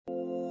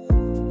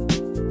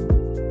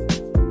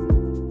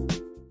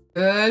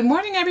Good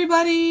morning,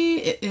 everybody.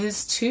 It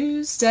is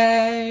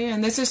Tuesday,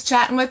 and this is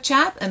Chattin with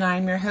CHAP, and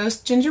I'm your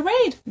host, Ginger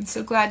Wade. I'm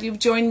so glad you've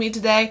joined me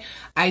today.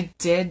 I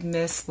did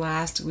miss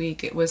last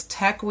week. It was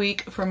Tech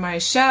Week for my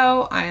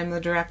show. I am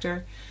the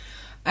director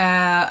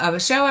of a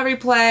show every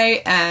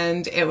play,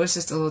 and it was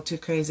just a little too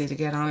crazy to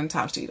get on and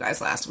talk to you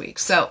guys last week.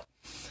 So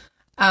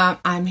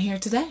I'm here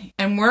today,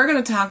 and we're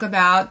going to talk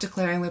about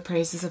declaring the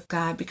praises of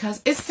God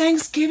because it's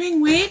Thanksgiving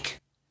week.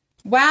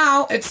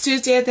 Wow, it's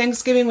Tuesday of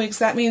Thanksgiving week,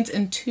 so that means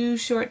in 2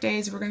 short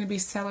days we're going to be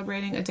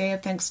celebrating a day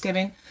of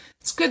Thanksgiving.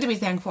 It's good to be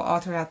thankful all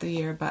throughout the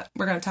year, but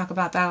we're going to talk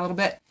about that a little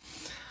bit.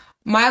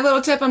 My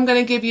little tip I'm going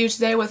to give you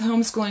today with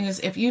homeschooling is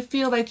if you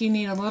feel like you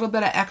need a little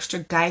bit of extra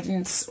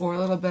guidance or a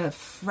little bit of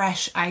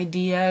fresh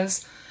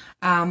ideas,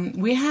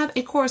 we have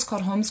a course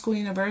called Homeschool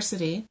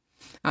University.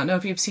 I don't know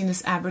if you've seen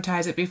this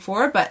advertised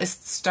before, but it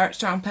starts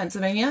from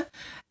Pennsylvania,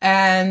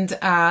 and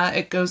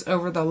it goes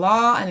over the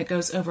law, and it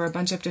goes over a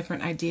bunch of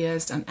different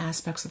ideas and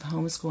aspects of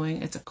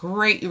homeschooling. It's a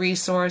great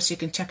resource. You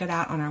can check it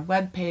out on our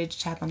webpage,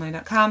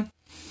 chaponline.com.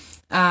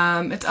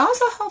 It's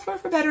also helpful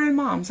for veteran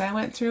moms. I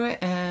went through it,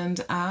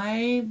 and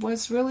I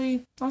was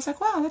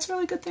like, wow, that's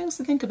really good things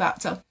to think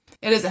about. So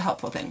it is a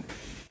helpful thing.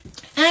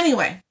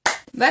 Anyway,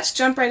 let's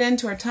jump right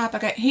into our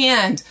topic at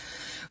hand,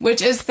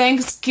 which is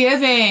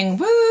Thanksgiving.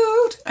 Woo!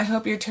 I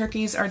hope your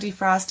turkeys are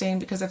defrosting,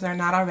 because if they're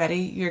not already,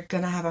 you're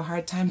going to have a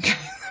hard time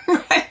getting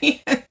them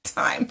ready in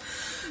time.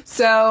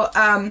 So,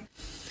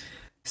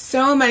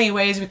 so many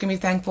ways we can be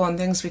thankful and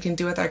things we can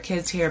do with our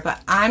kids here,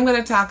 but I'm going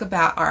to talk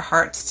about our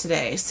hearts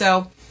today.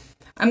 So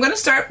I'm going to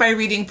start by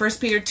reading 1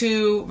 Peter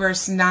 2,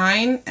 verse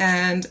 9,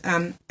 and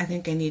I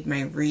think I need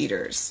my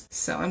readers,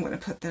 so I'm going to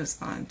put those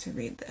on to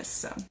read this.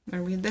 So I'm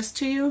going to read this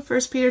to you,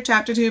 1 Peter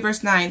chapter 2,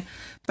 verse 9.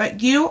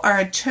 But you are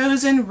a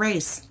chosen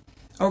race,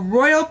 a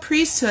royal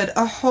priesthood,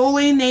 a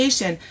holy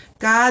nation,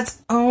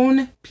 God's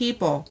own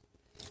people,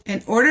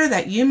 in order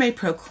that you may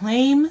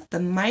proclaim the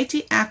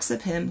mighty acts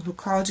of him who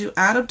called you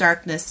out of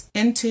darkness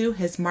into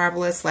his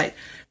marvelous light.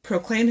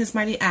 Proclaim his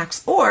mighty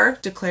acts, or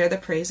declare the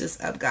praises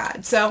of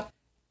God. So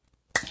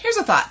here's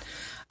a thought.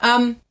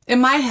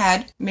 In my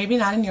head, maybe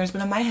not in yours,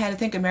 but in my head, I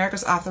think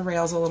America's off the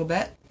rails a little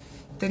bit.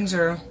 Things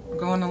are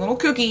going a little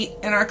kooky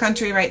in our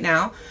country right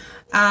now.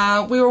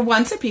 We were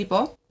once a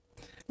people.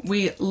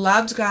 We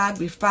loved God.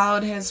 We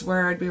followed his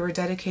word. We were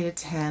dedicated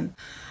to him.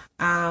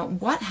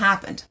 What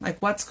happened?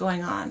 Like, what's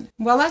going on?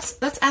 Well, let's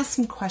ask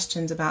some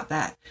questions about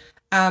that.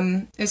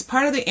 Is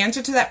part of the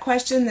answer to that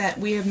question that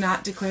we have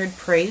not declared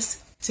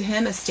praise to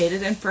him, as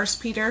stated in 1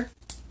 Peter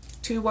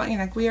 2:1?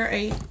 Like, we are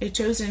a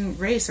chosen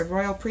race, a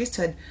royal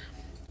priesthood.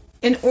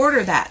 In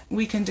order that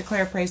we can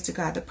declare praise to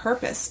God, the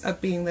purpose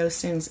of being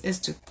those things is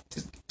to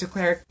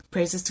declare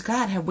praises to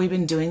God. Have we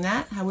been doing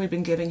that? Have we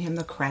been giving him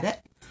the credit?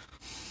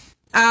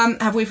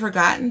 Have we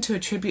forgotten to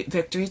attribute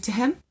victory to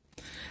him?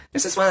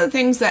 This is one of the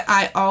things that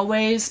I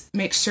always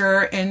make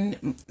sure,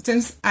 and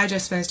since I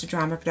just finished a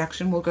drama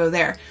production, we'll go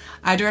there.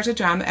 I direct a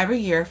drama every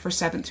year for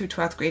 7th through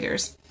 12th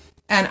graders,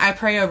 and I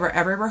pray over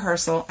every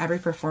rehearsal, every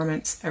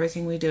performance,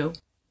 everything we do.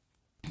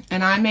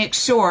 And I make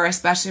sure,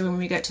 especially when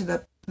we get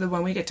to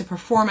when we get to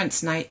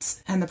performance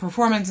nights, and the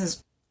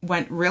performances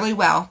went really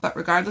well, but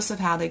regardless of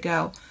how they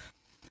go,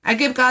 I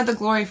give God the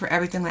glory for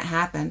everything that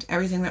happened,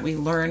 everything that we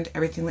learned,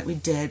 everything that we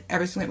did,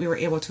 everything that we were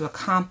able to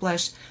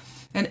accomplish.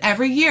 And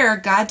every year,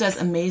 God does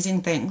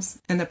amazing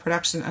things in the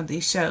production of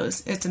these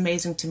shows. It's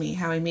amazing to me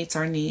how he meets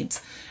our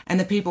needs and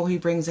the people he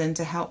brings in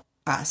to help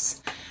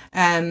us.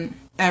 And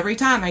every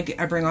time I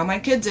bring all my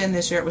kids in,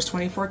 this year it was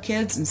 24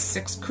 kids and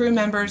 6 crew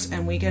members,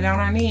 and we get on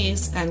our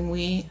knees and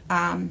we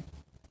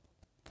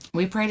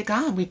pray to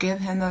God. We give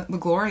him the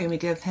glory, and we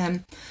give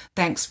him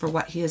thanks for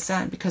what he has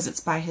done, because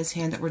it's by his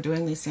hand that we're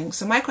doing these things.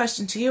 So my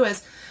question to you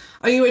is,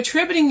 are you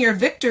attributing your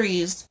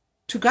victories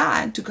to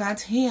God, to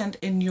God's hand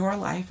in your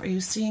life? Are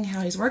you seeing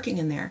how he's working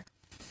in there?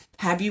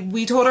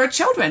 We told our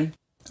children?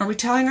 Are we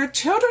telling our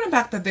children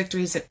about the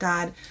victories that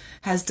God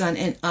has done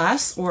in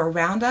us or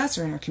around us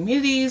or in our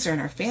communities or in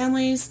our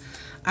families?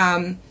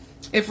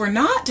 If we're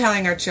not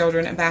telling our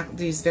children about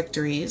these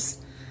victories,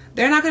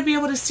 they're not going to be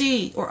able to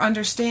see or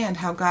understand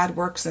how God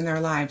works in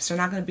their lives. They're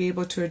not going to be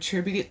able to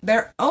attribute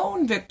their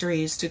own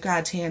victories to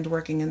God's hand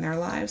working in their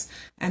lives,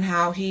 and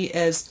how he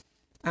is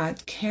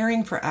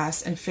caring for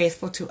us and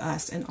faithful to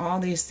us and all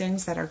these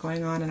things that are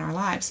going on in our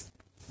lives.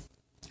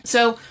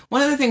 So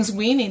one of the things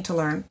we need to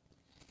learn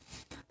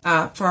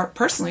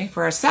personally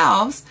for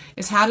ourselves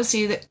is how to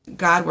see that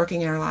God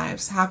working in our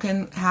lives. How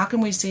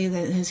can we see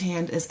that his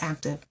hand is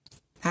active?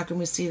 How can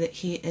we see that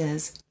he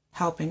is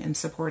helping and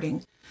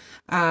supporting?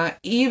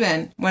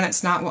 Even when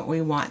it's not what we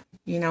want.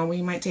 You know,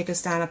 we might take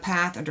us down a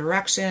path, a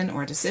direction,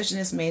 or a decision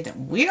is made that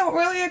we don't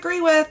really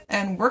agree with,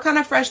 and we're kind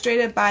of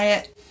frustrated by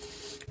it,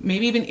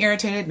 maybe even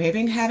irritated,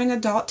 maybe having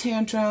adult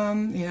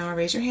tantrum. You know,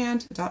 raise your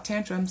hand. Adult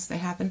tantrums, they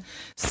happen.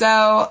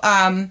 So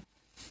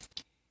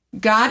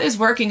God is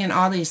working in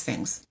all these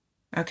things,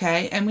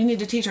 okay? And we need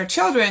to teach our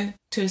children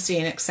to see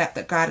and accept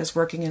that God is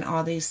working in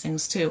all these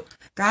things too.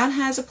 God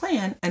has a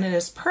plan, and it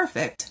is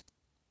perfect.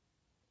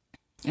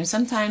 And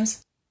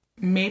sometimes,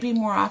 maybe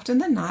more often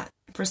than not,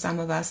 for some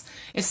of us.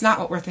 It's not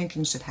what we're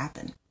thinking should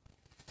happen.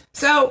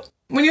 So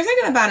when you're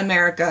thinking about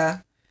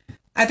America,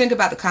 I think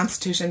about the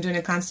Constitution. I'm doing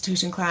a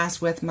Constitution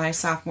class with my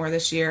sophomore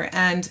this year.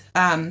 And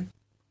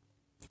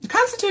the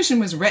Constitution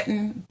was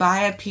written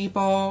by a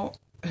people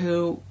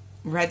who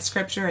read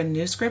Scripture and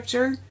knew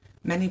Scripture.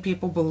 Many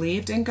people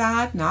believed in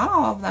God. Not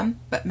all of them,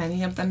 but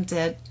many of them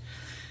did.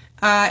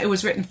 It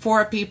was written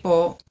for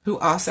people who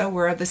also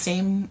were of the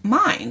same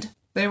mind.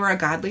 They were a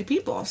godly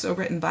people. So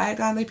written by a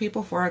godly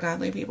people for a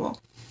godly people.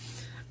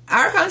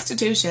 Our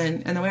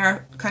Constitution and the way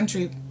our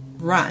country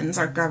runs,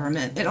 our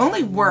government, it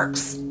only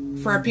works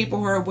for people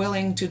who are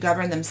willing to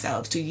govern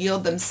themselves, to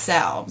yield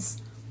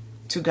themselves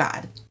to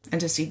God,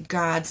 and to see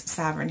God's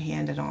sovereign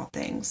hand in all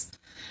things,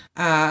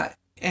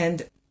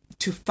 and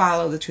to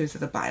follow the truth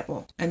of the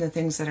Bible and the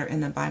things that are in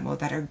the Bible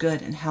that are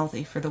good and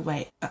healthy for the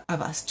way of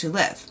us to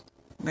live,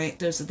 right?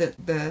 Those are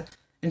the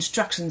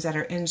instructions that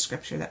are in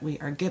Scripture that we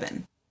are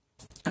given,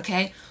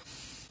 okay?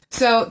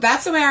 So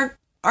that's the way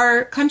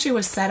our country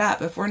was set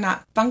up. If we're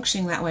not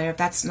functioning that way, if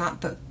that's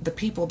not the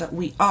people that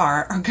we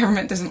are, our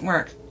government doesn't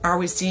work. Are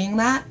we seeing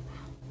that?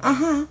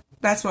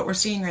 That's what we're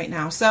seeing right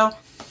now. So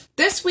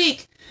this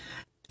week,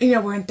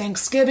 we're in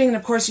Thanksgiving, and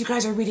of course you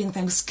guys are reading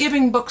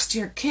Thanksgiving books to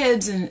your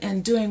kids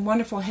and doing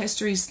wonderful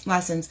history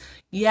lessons.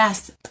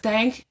 Yes,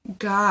 thank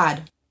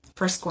God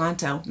for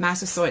Squanto,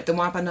 Massasoit, the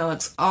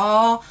Wampanoags,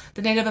 all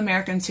the Native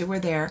Americans who were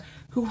there,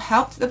 who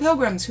helped the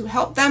Pilgrims, who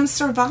helped them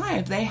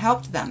survive. They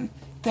helped them.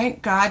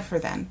 Thank God for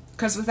them,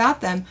 because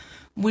without them,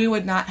 we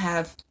would not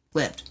have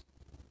lived.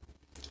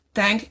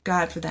 Thank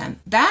God for them.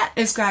 That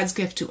is God's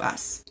gift to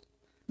us.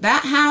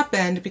 That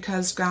happened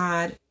because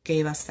God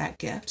gave us that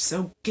gift.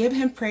 So give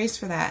him praise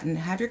for that, and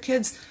have your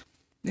kids,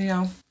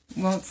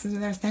 it's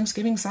their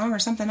Thanksgiving song or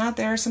something out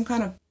there, some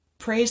kind of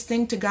praise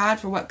thing to God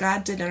for what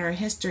God did in our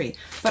history.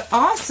 But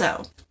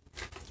also,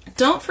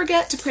 don't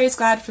forget to praise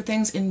God for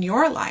things in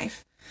your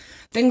life,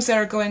 things that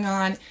are going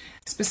on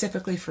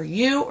specifically for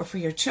you or for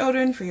your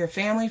children, for your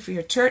family, for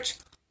your church.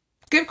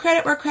 Give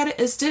credit where credit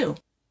is due.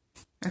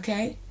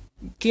 Okay?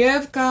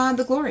 Give God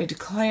the glory.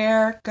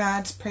 Declare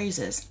God's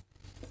praises.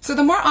 So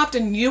the more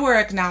often you are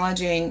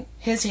acknowledging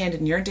his hand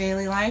in your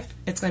daily life,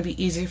 it's going to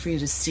be easier for you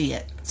to see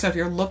it. So if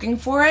you're looking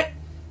for it,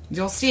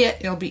 you'll see it.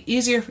 It'll be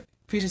easier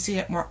for you to see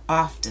it more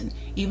often,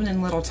 even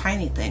in little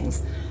tiny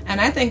things. And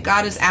I think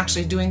God is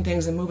actually doing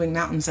things and moving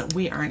mountains that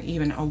we aren't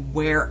even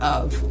aware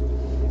of.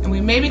 And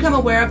we may become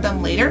aware of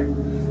them later,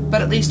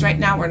 but at least right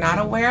now we're not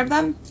aware of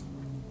them.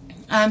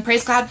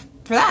 Praise God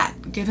for that.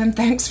 Give him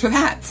thanks for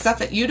that. Stuff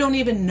that you don't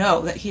even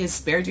know that he has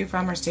spared you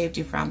from or saved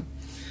you from.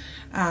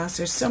 So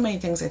there's so many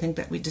things I think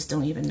that we just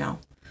don't even know.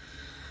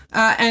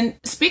 And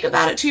speak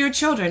about it to your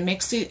children.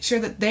 Make sure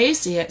that they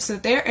see it so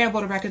that they're able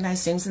to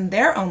recognize things in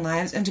their own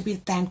lives and to be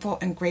thankful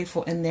and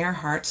grateful in their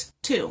hearts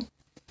too.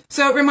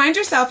 So remind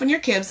yourself and your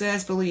kids that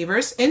as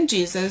believers in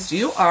Jesus,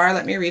 you are,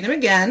 let me read them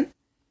again,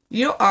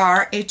 you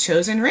are a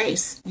chosen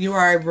race. You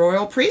are a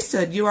royal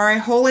priesthood. You are a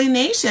holy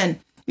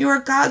nation. You are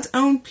God's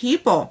own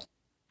people.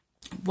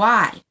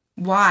 Why?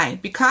 Why?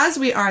 Because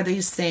we are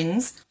these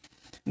things,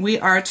 we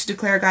are to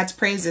declare God's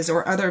praises,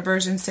 or other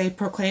versions say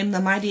proclaim the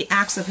mighty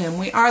acts of him.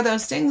 We are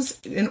those things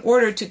in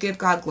order to give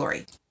God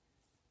glory.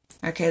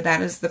 Okay,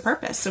 that is the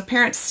purpose. So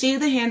parents, see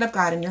the hand of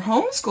God in your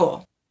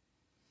homeschool.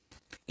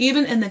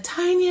 Even in the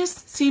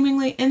tiniest,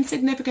 seemingly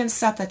insignificant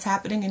stuff that's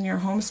happening in your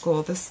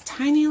homeschool, this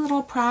tiny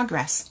little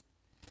progress.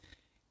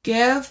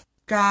 Give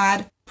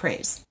God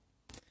praise.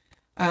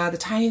 The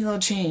tiny little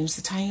change,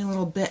 the tiny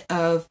little bit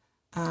of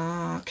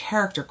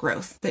character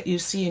growth that you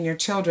see in your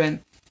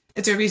children,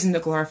 it's a reason to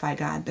glorify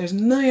God. There's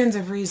millions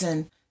of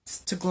reasons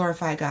to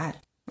glorify God,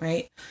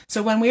 right?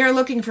 So when we are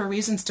looking for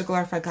reasons to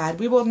glorify God,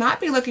 we will not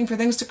be looking for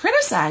things to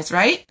criticize,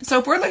 right? So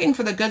if we're looking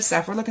for the good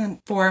stuff, we're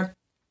looking for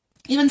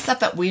even stuff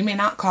that we may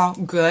not call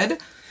good,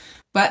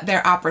 but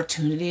they're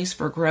opportunities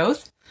for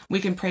growth. We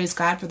can praise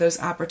God for those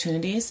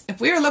opportunities.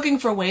 If we are looking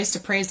for ways to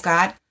praise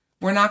God,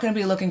 we're not going to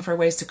be looking for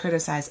ways to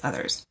criticize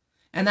others.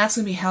 And that's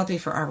going to be healthy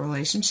for our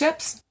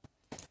relationships.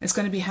 It's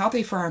going to be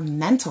healthy for our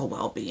mental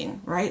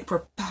well-being, right?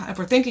 If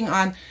we're thinking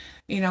on,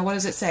 what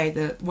does it say?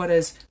 What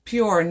is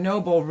pure,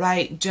 noble,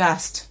 right,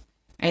 just,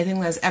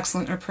 anything that is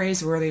excellent or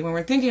praiseworthy. When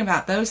we're thinking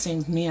about those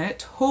things, man, it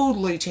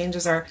totally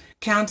changes our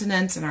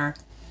countenance and our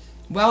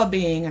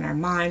well-being and our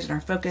mind and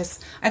our focus.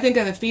 I think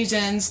of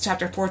Ephesians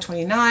chapter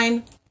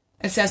 4:29.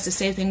 It says to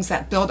say things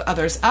that build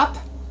others up.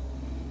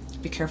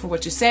 Be careful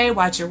what you say.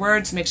 Watch your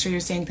words. Make sure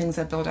you're saying things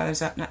that build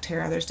others up, not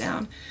tear others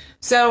down.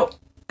 So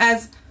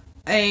as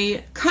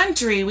a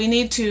country, we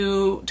need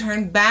to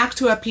turn back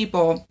to a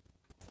people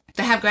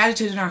that have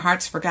gratitude in our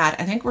hearts for God.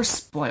 I think we're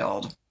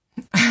spoiled.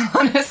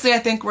 Honestly, I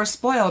think we're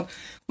spoiled.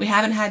 We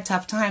haven't had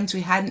tough times.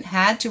 We hadn't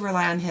had to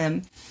rely on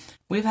him.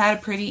 We've had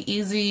a pretty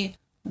easy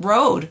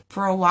road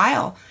for a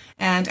while.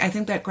 And I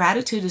think that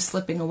gratitude is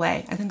slipping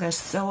away. I think that's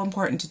so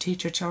important to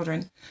teach your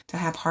children to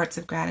have hearts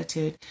of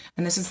gratitude.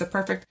 And this is the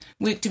perfect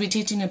week to be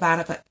teaching about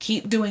it, but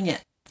keep doing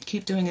it.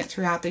 Keep doing it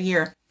throughout the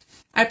year.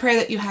 I pray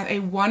that you have a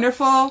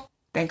wonderful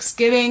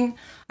Thanksgiving.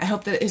 I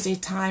hope that it is a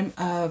time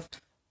of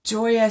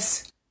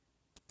joyous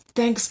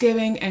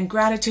thanksgiving and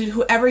gratitude,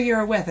 whoever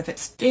you're with, if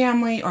it's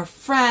family or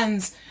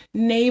friends,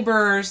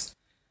 neighbors,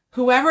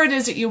 whoever it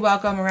is that you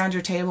welcome around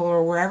your table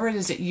or wherever it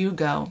is that you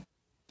go.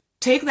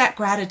 Take that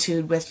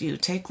gratitude with you.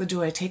 Take the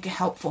joy. Take a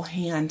helpful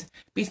hand.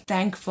 Be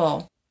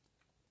thankful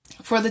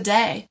for the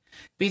day.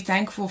 Be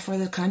thankful for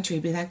the country.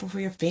 Be thankful for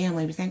your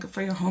family. Be thankful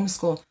for your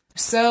homeschool.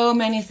 So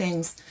many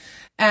things.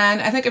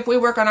 And I think if we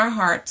work on our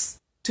hearts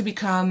to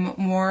become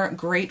more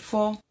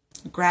grateful,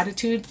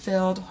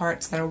 gratitude-filled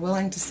hearts that are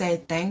willing to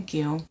say thank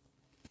you,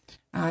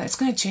 it's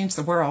going to change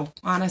the world,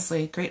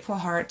 honestly. Grateful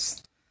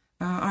hearts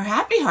are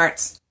happy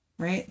hearts,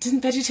 right?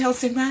 Didn't VeggieTales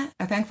sing that?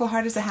 A thankful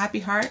heart is a happy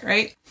heart,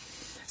 right?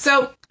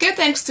 So give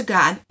thanks to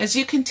God as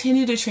you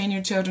continue to train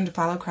your children to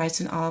follow Christ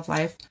in all of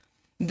life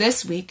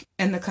this week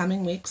and the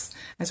coming weeks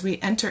as we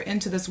enter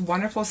into this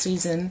wonderful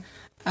season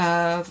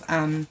of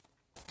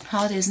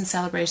holidays and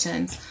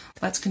celebrations.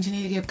 Let's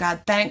continue to give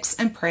God thanks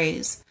and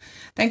praise.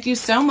 Thank you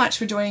so much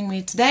for joining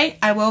me today.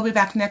 I will be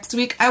back next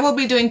week. I will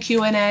be doing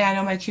Q&A. I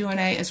know my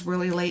Q&A is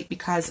really late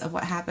because of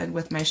what happened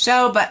with my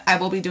show, but I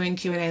will be doing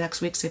Q&A next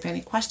week. So if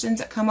any questions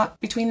that come up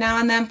between now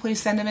and then,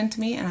 please send them in to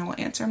me and I will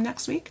answer them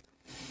next week.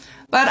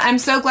 But I'm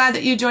so glad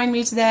that you joined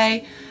me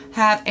today.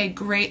 Have a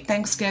great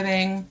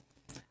Thanksgiving,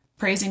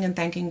 praising and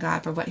thanking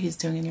God for what He's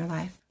doing in your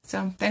life.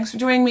 So thanks for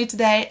joining me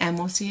today, and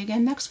we'll see you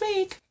again next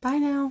week. Bye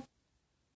now.